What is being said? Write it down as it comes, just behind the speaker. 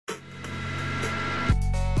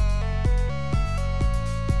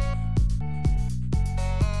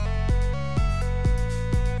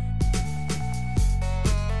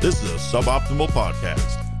Suboptimal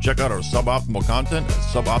Podcast. Check out our suboptimal content at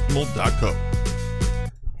suboptimal.co.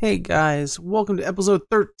 Hey guys, welcome to episode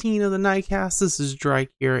 13 of the NighCast. This is Drake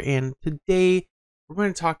here, and today we're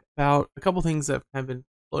going to talk about a couple things that have been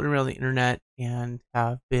floating around the internet and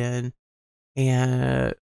have been,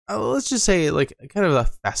 let's just say, like kind of a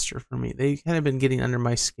fester for me. They've kind of been getting under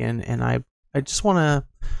my skin, and I just want to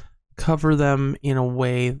cover them in a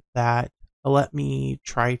way that let me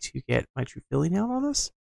try to get my true feeling out on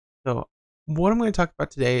this. So what I'm going to talk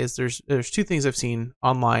about today is there's two things I've seen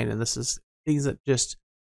online, and this is things that just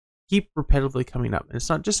keep repetitively coming up. And it's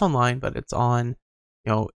not just online, but it's on,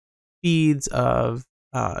 feeds of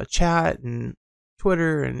chat and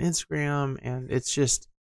Twitter and Instagram, and it's just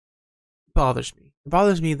bothers me. It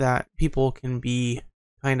bothers me that people can be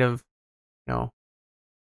kind of, that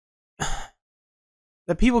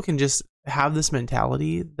people can just have this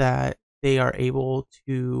mentality that they are able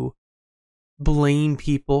to blame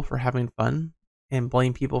people for having fun and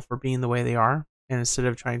blame people for being the way they are. And instead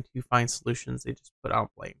of trying to find solutions, they just put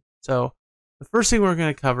out blame. So the first thing we're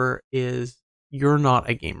going to cover is you're not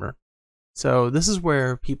a gamer. So this is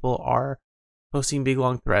where people are posting big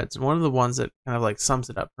long threads. And one of the ones that kind of like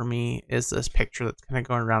sums it up for me is this picture that's kind of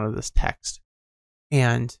going around with this text.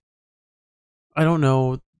 And I don't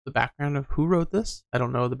know the background of who wrote this. I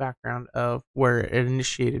don't know the background of where it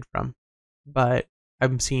initiated from, but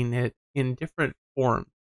I'm seeing it in different forms,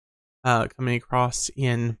 coming across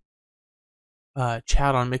in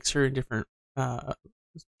chat on Mixer, in different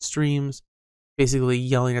streams, basically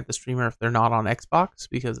yelling at the streamer if they're not on Xbox,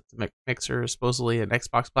 because it's Mixer is supposedly an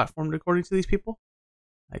Xbox platform according to these people.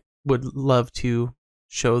 I would love to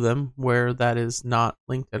show them where that is not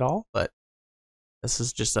linked at all, but this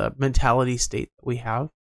is just a mentality state that we have.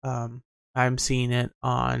 I'm seeing it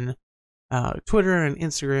on Twitter and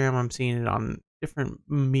Instagram. I'm seeing it on different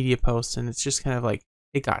media posts, and it's just kind of like,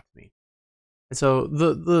 it got to me. And so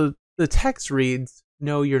the text reads,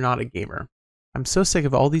 "No, you're not a gamer. I'm so sick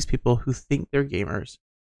of all these people who think they're gamers.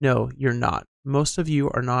 No, you're not. Most of you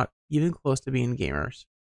are not even close to being gamers.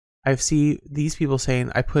 I see these people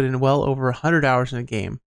saying, I put in well over 100 hours in a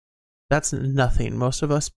game. That's nothing. Most of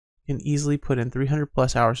us can easily put in 300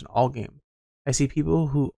 plus hours in all games. I see people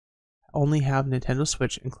who only have Nintendo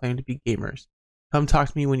Switch and claim to be gamers. Come talk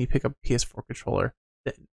to me when you pick up a PS4 controller.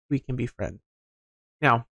 Then we can be friends."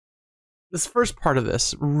 Now, this first part of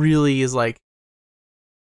this really is like,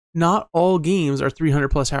 not all games are 300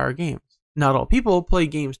 plus hour games. Not all people play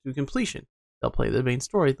games to completion. They'll play the main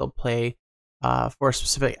story. They'll play for a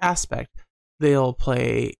specific aspect. They'll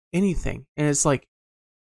play anything. And it's like,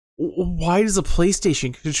 why does a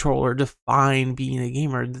PlayStation controller define being a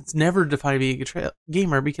gamer? It's never defined being a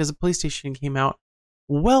gamer, because a PlayStation came out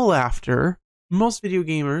well after most video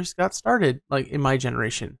gamers got started, like in my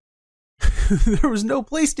generation. There was no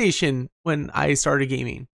PlayStation when I started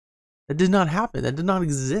gaming. That did not happen. That did not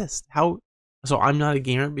exist. So I'm not a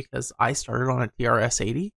gamer because I started on a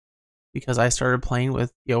TRS-80, because I started playing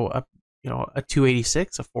with a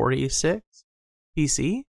 286, a 486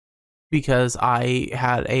 PC, because I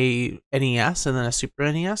had a NES and then a Super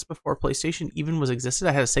NES before PlayStation even existed.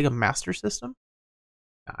 I had a Sega Master System.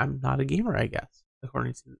 I'm not a gamer, I guess,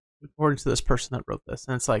 according to this person that wrote this.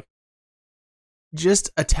 And it's like, just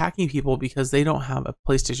attacking people because they don't have a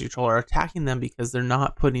PlayStation controller, attacking them because they're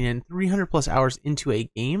not putting in 300 plus hours into a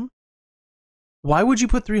game. Why would you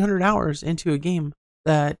put 300 hours into a game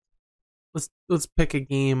that, let's pick a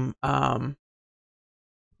game, like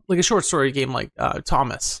a short story game like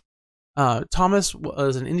Thomas. Thomas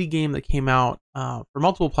was an indie game that came out for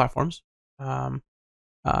multiple platforms.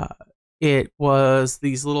 It was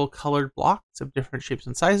these little colored blocks of different shapes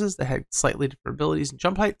and sizes that had slightly different abilities and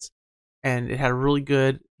jump heights. And it had a really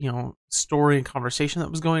good, story and conversation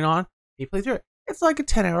that was going on. You play through it. It's like a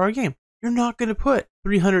 10-hour game. You're not going to put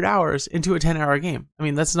 300 hours into a 10-hour game. I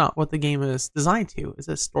mean, that's not what the game is designed to. It's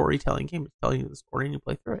a storytelling game. It's telling you the story and you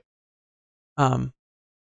play through it.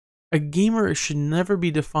 A gamer should never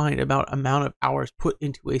be defined about amount of hours put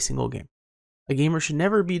into a single game. A gamer should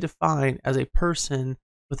never be defined as a person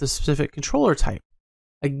with a specific controller type.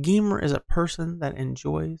 A gamer is a person that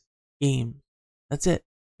enjoys games. That's it.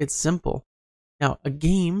 It's simple. Now, a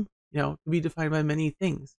game, can be defined by many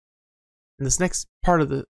things. And this next part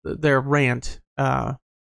of their rant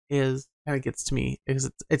is kind of gets to me, because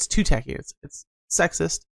it's too tacky. It's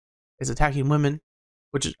sexist. It's attacking women,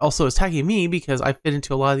 which also is attacking me because I fit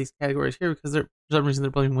into a lot of these categories here, because for some reason they're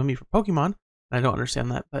blaming women for Pokemon, and I don't understand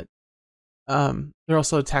that. But they're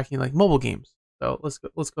also attacking like mobile games. So let's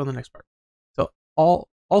go on the next part. So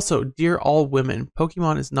Also, dear all women,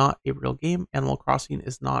 Pokemon is not a real game. Animal Crossing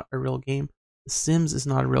is not a real game. The Sims is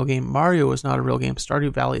not a real game. Mario is not a real game.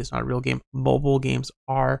 Stardew Valley is not a real game. Mobile games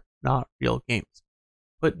are not real games.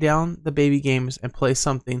 Put down the baby games and play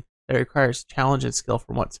something that requires challenge and skill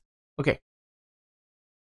for once. Okay.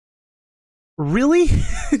 Really?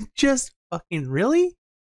 Just fucking really?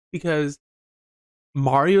 Because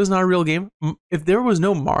Mario is not a real game. If there was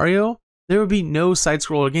no Mario, there would be no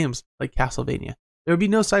side-scroller games like Castlevania. There would be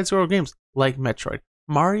no side-scroller games like Metroid.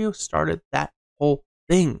 Mario started that whole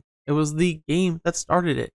thing. It was the game that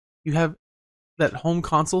started it. You have that home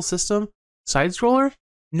console system, side-scroller,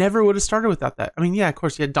 never would have started without that. I mean, yeah, of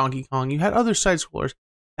course, you had Donkey Kong. You had other side-scrollers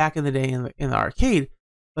back in the day in the arcade.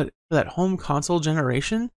 But for that home console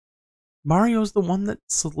generation, Mario's the one that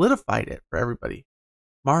solidified it for everybody.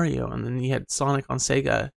 Mario, and then you had Sonic on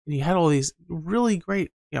Sega, and you had all these really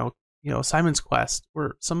great, Simon's Quest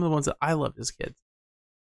were some of the ones that I loved as kids.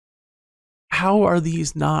 How are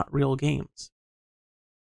these not real games?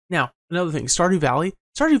 Now, another thing, Stardew Valley.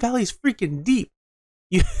 Stardew Valley is freaking deep.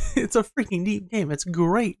 It's a freaking deep game. It's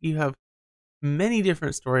great. You have many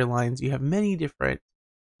different storylines. You have many different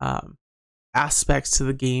aspects to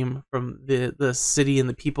the game, from the city and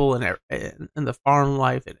the people and the farm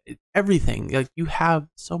life and everything. Like, you have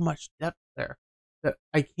so much depth there that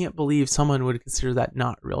I can't believe someone would consider that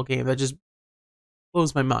not a real game. That just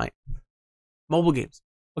blows my mind. Mobile games.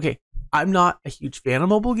 Okay, I'm not a huge fan of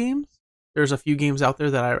mobile games. There's a few games out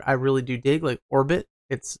there that I really do dig, like Orbit.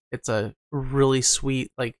 It's a really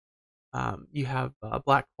sweet, like, you have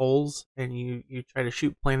black holes, and you try to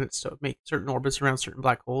shoot planets to make certain orbits around certain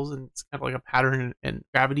black holes, and it's kind of like a pattern and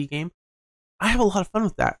gravity game. I have a lot of fun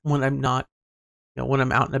with that when I'm not, when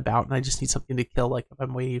I'm out and about and I just need something to kill. Like if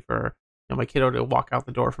I'm waiting for my kiddo to walk out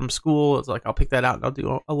the door from school, it's like I'll pick that out and I'll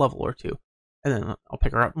do a level or two, and then I'll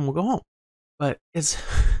pick her up and we'll go home. But it's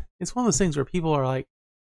one of those things where people are like,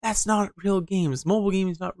 that's not real games. Mobile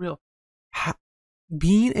gaming is not real.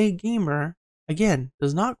 Being a gamer, again,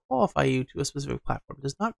 does not qualify you to a specific platform,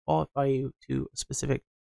 does not qualify you to a specific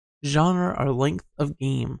genre or length of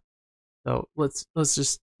game. So let's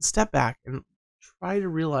just step back and try to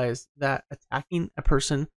realize that attacking a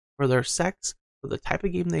person for their sex, for the type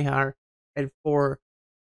of game they are, and for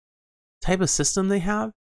type of system they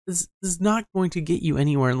have is not going to get you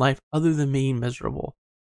anywhere in life other than being miserable.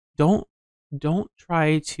 Don't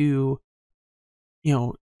try to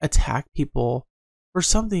attack people for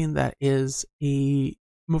something that is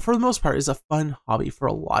for the most part, is a fun hobby for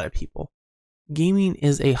a lot of people. Gaming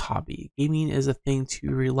is a hobby. Gaming is a thing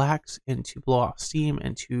to relax and to blow off steam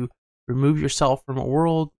and to remove yourself from a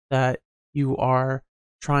world that you are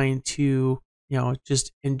trying to,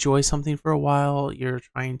 just enjoy something for a while. You're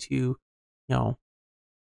trying to,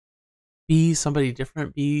 be somebody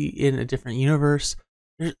different, be in a different universe.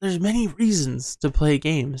 There's many reasons to play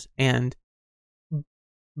games, and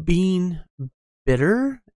being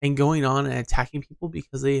bitter and going on and attacking people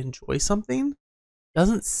because they enjoy something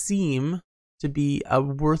doesn't seem to be a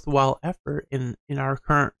worthwhile effort in our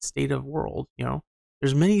current state of world.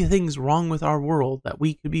 There's many things wrong with our world that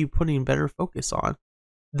we could be putting better focus on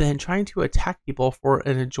than trying to attack people for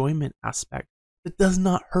an enjoyment aspect that does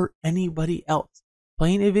not hurt anybody else.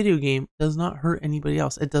 Playing a video game does not hurt anybody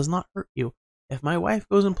else. It does not hurt you. If my wife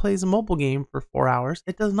goes and plays a mobile game for 4 hours,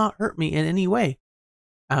 it does not hurt me in any way.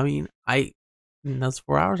 I mean, in those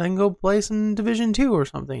 4 hours, I can go play some Division 2 or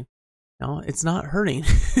something. It's not hurting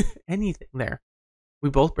anything there. We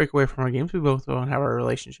both break away from our games. We both don't have our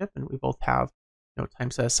relationship, and we both have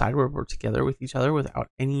time set aside where we're together with each other without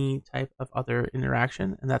any type of other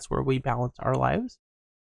interaction, and that's where we balance our lives.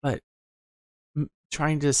 But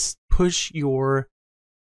trying to push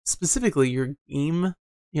specifically your game,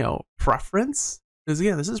 preference, because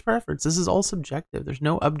again, this is preference. This is all subjective. There's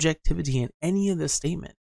no objectivity in any of this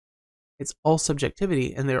statement. It's all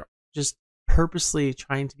subjectivity, and they're just purposely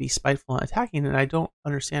trying to be spiteful and attacking, and I don't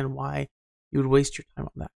understand why you would waste your time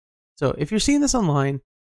on that. So if you're seeing this online,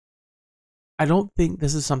 I don't think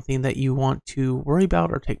this is something that you want to worry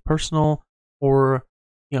about or take personal or,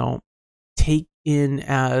 take in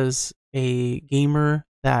as a gamer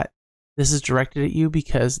that this is directed at you,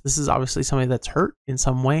 because this is obviously somebody that's hurt in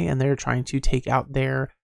some way and they're trying to take out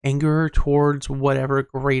their anger towards whatever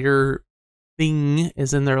greater thing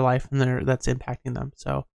is in their life and that's impacting them.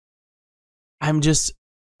 So I'm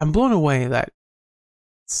blown away that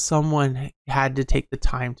someone had to take the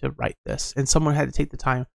time to write this, and someone had to take the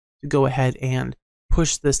time to go ahead and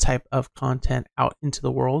push this type of content out into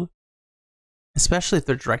the world, especially if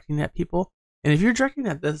they're directing it at people. And if you're directing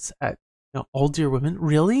at this at all dear women,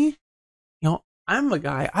 really? I'm a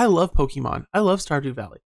guy, I love Pokemon. I love Stardew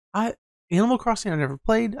Valley. Animal Crossing I've never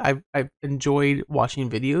played. I've enjoyed watching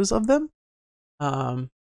videos of them.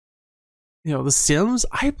 The Sims,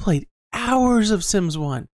 I played hours of Sims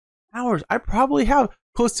 1. Hours. I probably have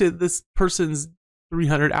close to this person's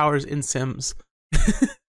 300 hours in Sims.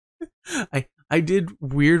 I did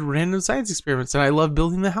weird random science experiments, and I love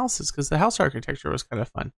building the houses because the house architecture was kind of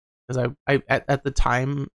fun. Because I at the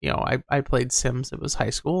time, I played Sims. It was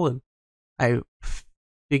high school, and I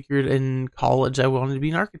figured in college I wanted to be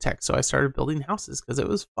an architect, so I started building houses because it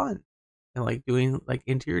was fun, and like doing like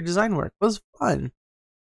interior design work was fun.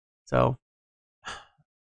 So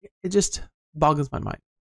it just boggles my mind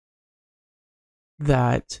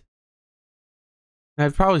that, and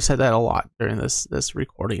I've probably said that a lot during this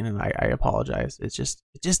recording, and I apologize. It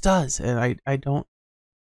just does, and I don't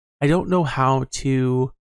know how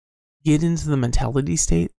to get into the mentality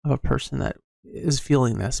state of a person that is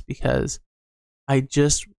feeling this, because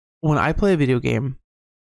when I play a video game,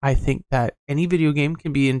 I think that any video game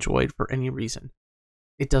can be enjoyed for any reason.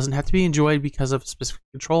 It doesn't have to be enjoyed because of specific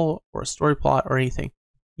control or a story plot or anything.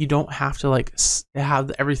 You don't have to like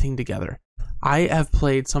have everything together. I have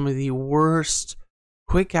played some of the worst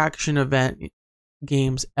quick action event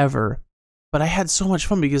games ever, but I had so much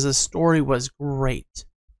fun because the story was great.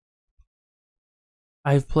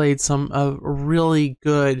 I've played some of really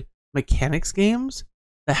good mechanics games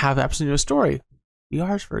that have absolutely no story.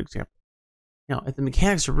 VRs, for example. If the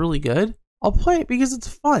mechanics are really good, I'll play it because it's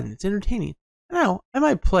fun. It's entertaining. Now, I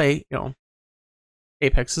might play,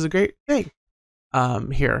 Apex is a great thing.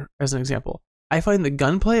 Here, as an example. I find the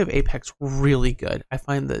gunplay of Apex really good. I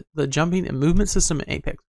find the jumping and movement system in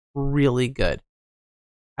Apex really good.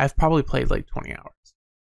 I've probably played like 20 hours.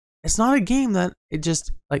 It's not a game that it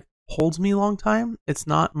just like holds me a long time. It's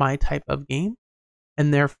not my type of game.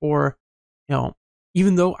 And therefore,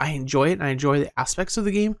 even though I enjoy it and I enjoy the aspects of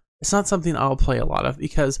the game, it's not something I'll play a lot of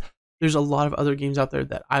because there's a lot of other games out there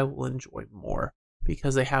that I will enjoy more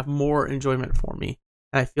because they have more enjoyment for me.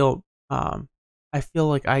 And I feel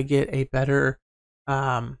like I get a better,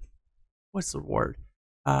 what's the word?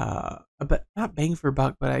 Not bang for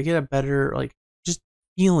buck, but I get a better, like, just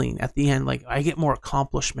feeling at the end. Like, I get more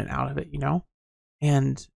accomplishment out of it,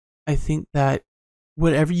 And I think that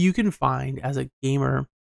whatever you can find as a gamer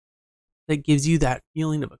that gives you that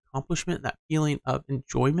feeling of accomplishment, that feeling of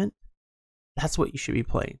enjoyment, that's what you should be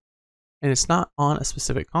playing. And it's not on a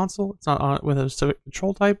specific console. It's not on with a specific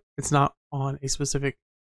control type. It's not on a specific,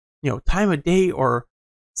 time of day or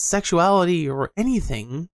sexuality or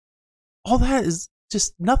anything. All that is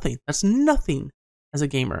just nothing. That's nothing as a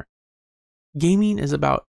gamer. Gaming is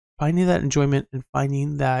about finding that enjoyment and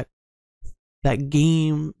finding that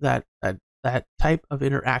game, that type of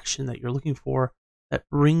interaction that you're looking for that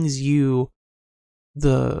brings you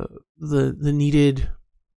the needed,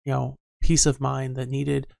 peace of mind, that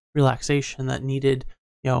needed relaxation, that needed,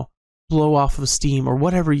 blow off of steam or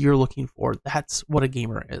whatever you're looking for. That's what a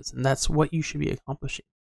gamer is, and that's what you should be accomplishing.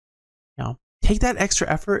 Take that extra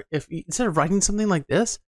effort. Instead of writing something like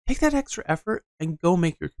this, take that extra effort and go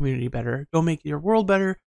make your community better. Go make your world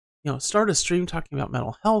better. Start a stream talking about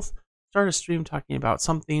mental health. Start a stream talking about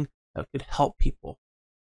something that could help people.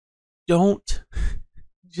 Don't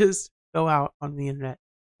just go out on the internet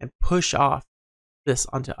and push off this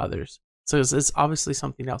onto others. So it's obviously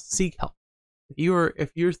something else. Seek help.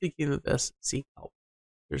 If you're thinking of this, seek help.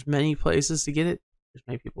 There's many places to get it. There's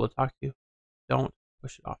many people to talk to. Don't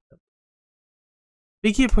push it off.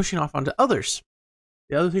 Speaking of pushing off onto others,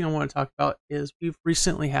 the other thing I want to talk about is we've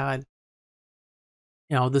recently had,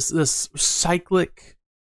 this cyclic,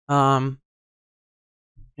 I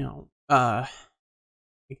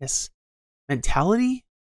guess mentality.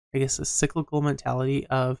 I guess a cyclical mentality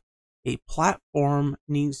of a platform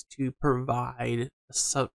needs to provide a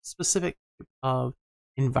specific type of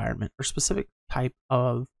environment or specific type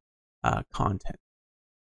of content.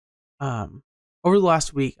 Over the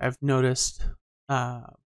last week, I've noticed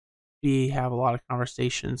we have a lot of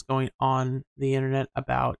conversations going on the internet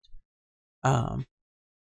about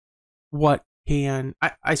what can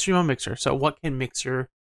I stream on Mixer, so what can Mixer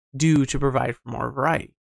do to provide for more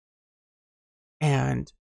variety?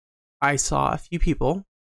 And I saw a few people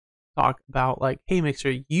talk about like, hey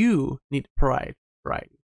Mixer, you need to provide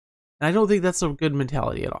variety. And I don't think that's a good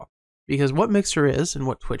mentality at all. Because what Mixer is and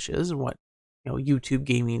what Twitch is and what YouTube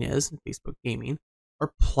gaming is and Facebook gaming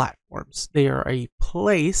are platforms. They are a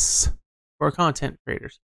place for content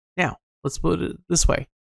creators. Now, let's put it this way.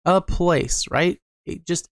 A place, right?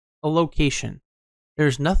 Just a location.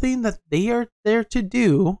 There's nothing that they are there to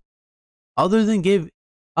do other than give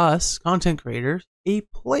us, content creators, a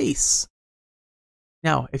place.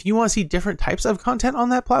 Now, if you want to see different types of content on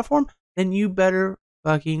that platform, then you better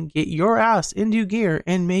fucking get your ass into gear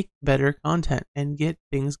and make better content and get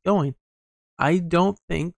things going. I don't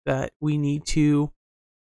think that we need to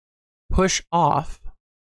push off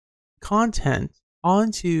content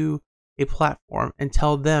onto a platform and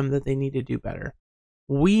tell them that they need to do better.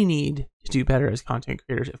 We need to do better as content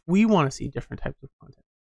creators if we want to see different types of content.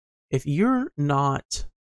 If you're not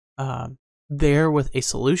there with a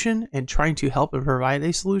solution and trying to help and provide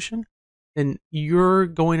a solution, then you're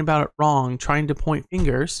going about it wrong, trying to point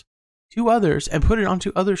fingers to others and put it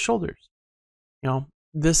onto others' shoulders.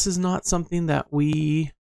 This is not something that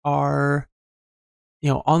we are,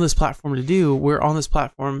 on this platform to do. We're on this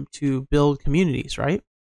platform to build communities, right?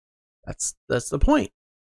 That's the point.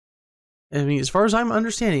 I mean, as far as I'm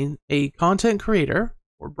understanding, a content creator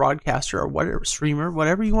or broadcaster or whatever, streamer,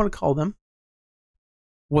 whatever you want to call them,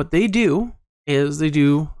 what they do is they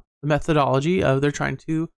do the methodology of they're trying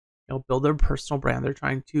to build their personal brand. They're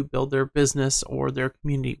trying to build their business or their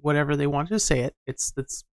community, whatever they want to say it. It's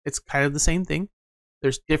kind of the same thing.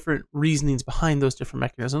 There's different reasonings behind those different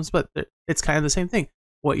mechanisms, but it's kind of the same thing.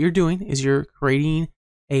 What you're doing is you're creating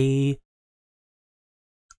a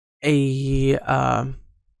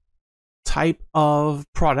type of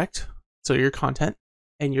product, so your content,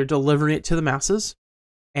 and you're delivering it to the masses,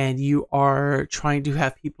 and you are trying to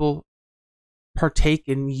have people partake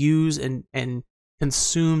and use and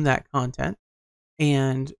consume that content.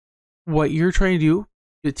 And what you're trying to do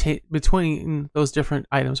between those different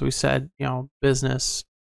items we said, business,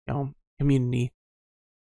 community,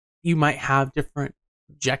 you might have different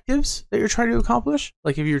objectives that you're trying to accomplish.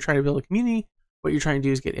 Like if you're trying to build a community, what you're trying to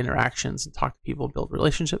do is get interactions and talk to people, build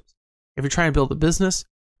relationships. If you're trying to build a business,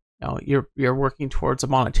 you're working towards a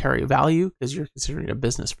monetary value because you're considering a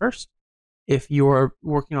business first. If you're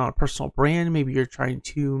working on a personal brand, maybe you're trying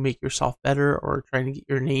to make yourself better or trying to get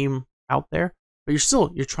your name out there, but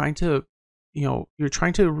you're trying to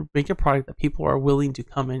make a product that people are willing to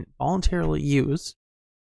come and voluntarily use.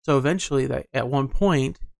 So eventually that at one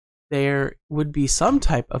point there would be some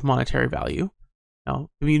type of monetary value.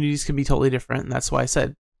 Communities can be totally different, and that's why I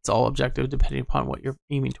said it's all objective depending upon what you're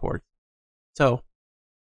aiming towards. So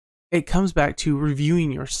it comes back to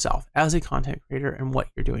reviewing yourself as a content creator and what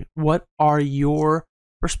you're doing. What are your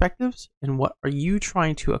perspectives and what are you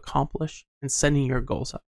trying to accomplish and setting your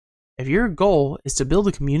goals up? If your goal is to build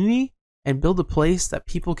a community and build a place that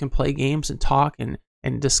people can play games and talk and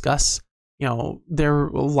discuss, their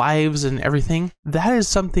lives and everything, that is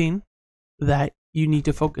something that you need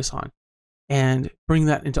to focus on and bring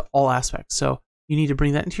that into all aspects. So you need to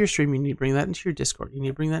bring that into your stream. You need to bring that into your Discord. You need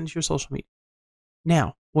to bring that into your social media.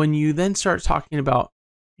 Now, when you then start talking about,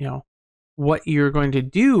 what you're going to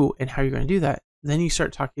do and how you're going to do that, then you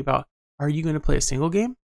start talking about, are you going to play a single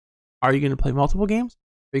game? Are you going to play multiple games?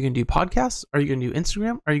 Are you going to do podcasts? Are you going to do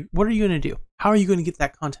Instagram? What are you going to do? How are you going to get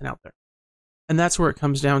that content out there? And that's where it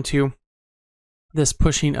comes down to this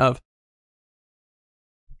pushing of,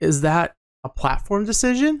 is that a platform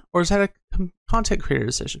decision or is that a content creator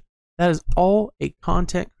decision? That is all a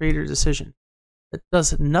content creator decision. It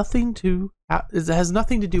has nothing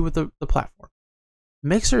to do with the platform.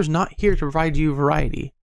 Mixer is not here to provide you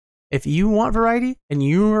variety. If you want variety and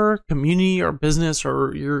your community or business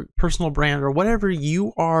or your personal brand or whatever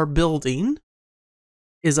you are building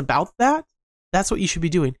is about that, that's what you should be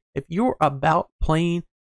doing. If you're about playing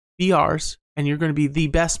VRs and you're going to be the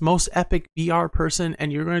best, most epic VR person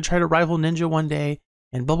and you're going to try to rival Ninja one day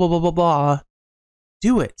and blah, blah, blah, blah, blah,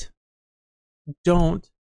 do it. Don't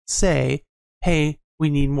say, hey, we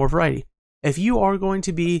need more variety. If you are going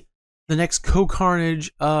to be the next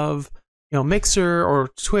Co-Carnage of Mixer or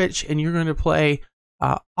Twitch and you're going to play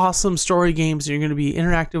awesome story games and you're going to be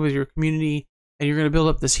interactive with your community and you're going to build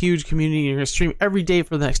up this huge community and you're going to stream every day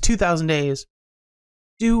for the next 2,000 days,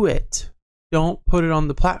 do it. Don't put it on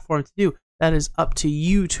the platform to do. That is up to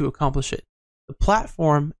you to accomplish it. The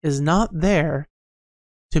platform is not there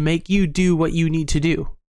to make you do what you need to do.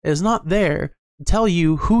 It is not there to tell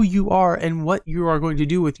you who you are and what you are going to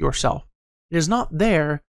do with yourself. It is not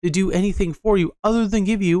there to do anything for you other than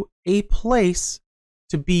give you a place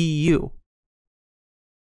to be you.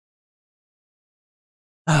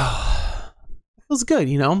 Oh, it feels good,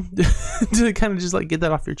 to kind of just like get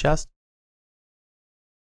that off your chest.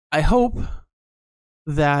 I hope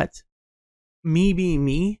that me being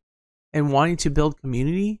me and wanting to build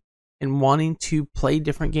community and wanting to play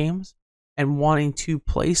different games and wanting to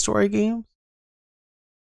play story games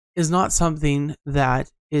is not something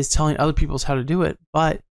that is telling other people how to do it,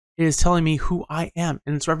 but it is telling me who I am,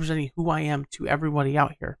 and it's representing who I am to everybody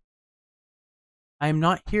out here. I am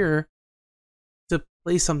not here to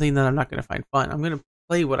play something that I'm not going to find fun. I'm going to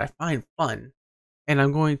play what I find fun, and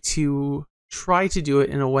I'm going to try to do it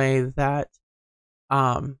in a way that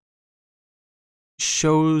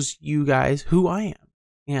shows you guys who I am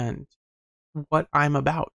and what I'm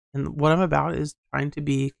about. And what I'm about is trying to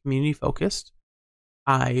be community focused.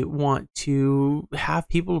 I want to have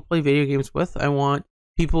people to play video games with. I want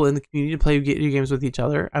people in the community to play video games with each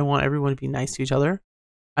other. I want everyone to be nice to each other.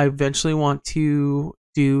 I eventually want to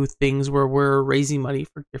do things where we're raising money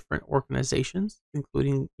for different organizations,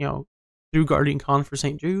 including, through Guardian Con for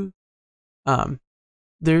St. Jude.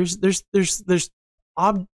 There's these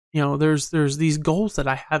goals that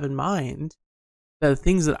I have in mind, the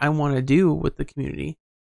things that I want to do with the community.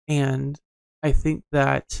 And I think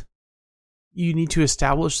that you need to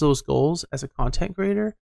establish those goals as a content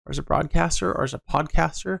creator or as a broadcaster or as a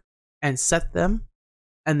podcaster and set them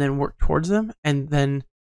and then work towards them. And then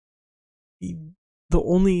the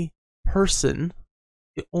only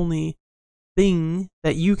thing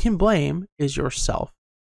that you can blame is yourself,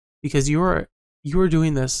 because you are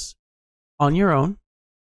doing this on your own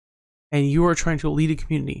and you are trying to lead a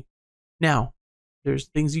community. Now, there's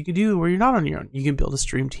things you can do where you're not on your own. You can build a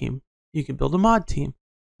stream team. You can build a mod team.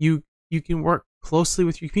 You can work closely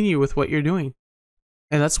with your community with what you're doing.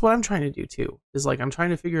 And that's what I'm trying to do too, is like I'm trying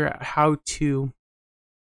to figure out how to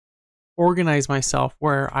organize myself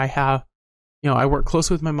where I have, I work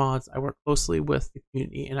closely with my mods, I work closely with the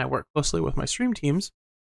community, and I work closely with my stream teams.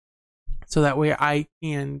 So that way I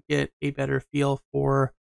can get a better feel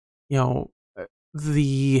for, so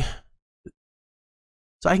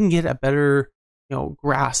I can get a better,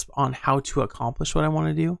 grasp on how to accomplish what I want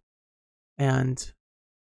to do. And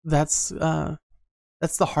that's the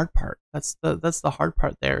hard part. That's the hard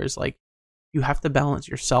part there, is like you have to balance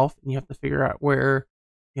yourself and you have to figure out where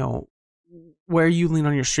you lean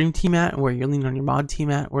on your stream team at and where you lean on your mod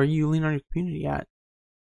team at, where you lean on your community at.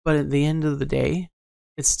 But at the end of the day,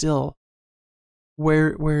 it's still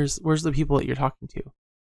where's the people that you're talking to?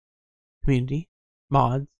 Community,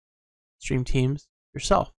 mods, stream teams,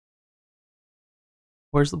 yourself.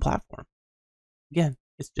 Where's the platform? Again,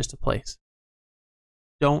 it's just a place.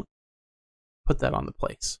 Don't put that on the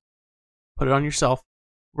place. Put it on yourself.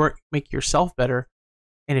 Make yourself better.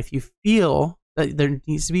 And if you feel that there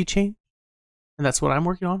needs to be change, and that's what I'm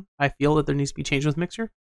working on, I feel that there needs to be change with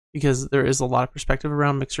Mixer, because there is a lot of perspective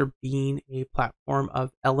around Mixer being a platform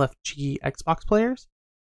of LFG Xbox players.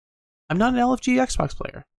 I'm not an LFG Xbox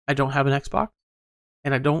player. I don't have an Xbox,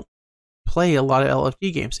 and I don't play a lot of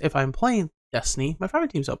LFG games. If I'm playing Destiny, my fire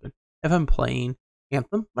team's open. If I'm playing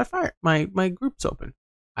Anthem, my group's open.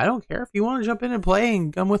 I don't care. If you want to jump in and play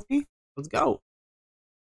and come with me, let's go.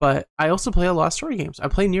 But I also play a lot of story games. I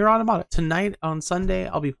play Nier Automata. Tonight on Sunday,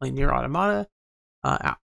 I'll be playing Nier Automata.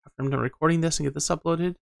 After I'm done recording this and get this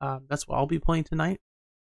uploaded, that's what I'll be playing tonight.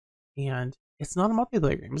 And it's not a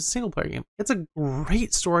multiplayer game. It's a single player game. It's a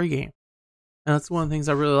great story game. And that's one of the things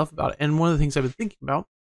I really love about it. And one of the things I've been thinking about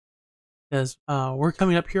is we're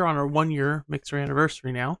coming up here on our 1 year Mixer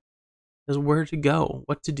anniversary now, is where to go,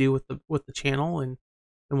 what to do with the channel. And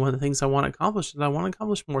one of the things I want to accomplish is I want to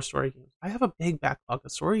accomplish more story games. I have a big backlog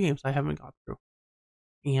of story games I haven't got through.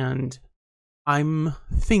 And I'm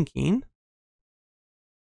thinking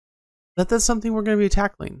that that's something we're going to be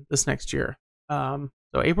tackling this next year. So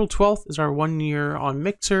April 12th is our 1 year on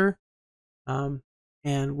Mixer. And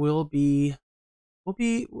I'm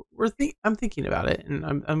thinking about it, and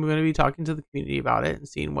I'm going to be talking to the community about it and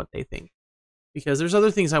seeing what they think. Because there's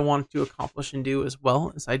other things I want to accomplish and do as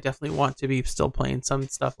well, as I definitely want to be still playing some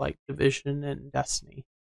stuff like Division and Destiny,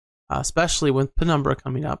 especially with Penumbra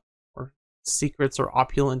coming up, or Secrets or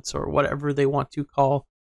Opulence or whatever they want to call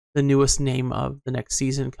the newest name of the next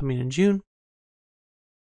season coming in June.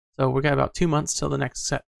 So we got about 2 months till the next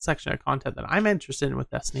section of content that I'm interested in with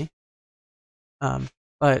Destiny.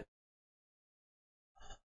 But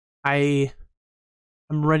I'm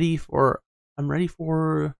ready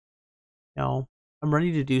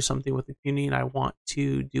to do something with the community, and I want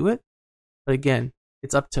to do it. But again,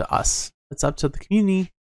 it's up to us. It's up to the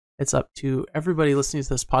community. It's up to everybody listening to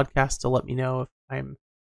this podcast to let me know if I'm,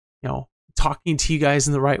 talking to you guys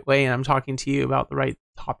in the right way and I'm talking to you about the right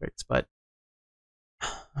topics. But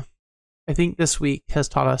I think this week has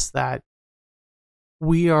taught us that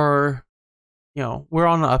we are, we're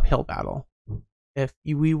on an uphill battle. If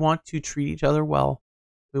we want to treat each other well,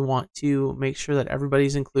 we want to make sure that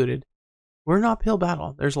everybody's included. We're in an uphill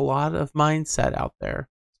battle. There's a lot of mindset out there,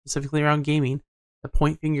 specifically around gaming, that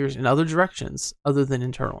point fingers in other directions other than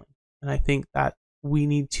internally. And I think that we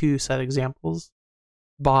need to set examples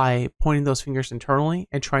by pointing those fingers internally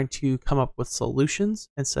and trying to come up with solutions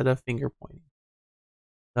instead of finger pointing.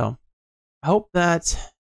 So I hope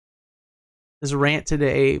that this rant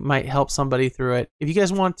today might help somebody through it. If you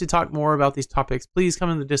guys want to talk more about these topics, please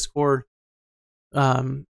come in the Discord.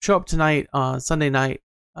 show up tonight on Sunday night,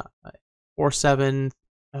 4/7.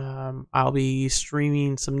 I'll be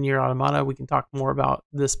streaming some Nier Automata. We can talk more about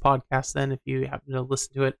this podcast then if you happen to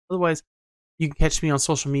listen to it. Otherwise, you can catch me on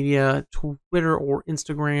social media, Twitter or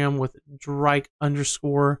Instagram with Drike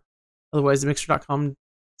 _. Otherwise,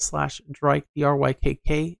 mixer.com/Drike,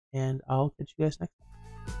 DRYKK. And I'll catch you guys next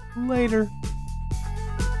time. Later.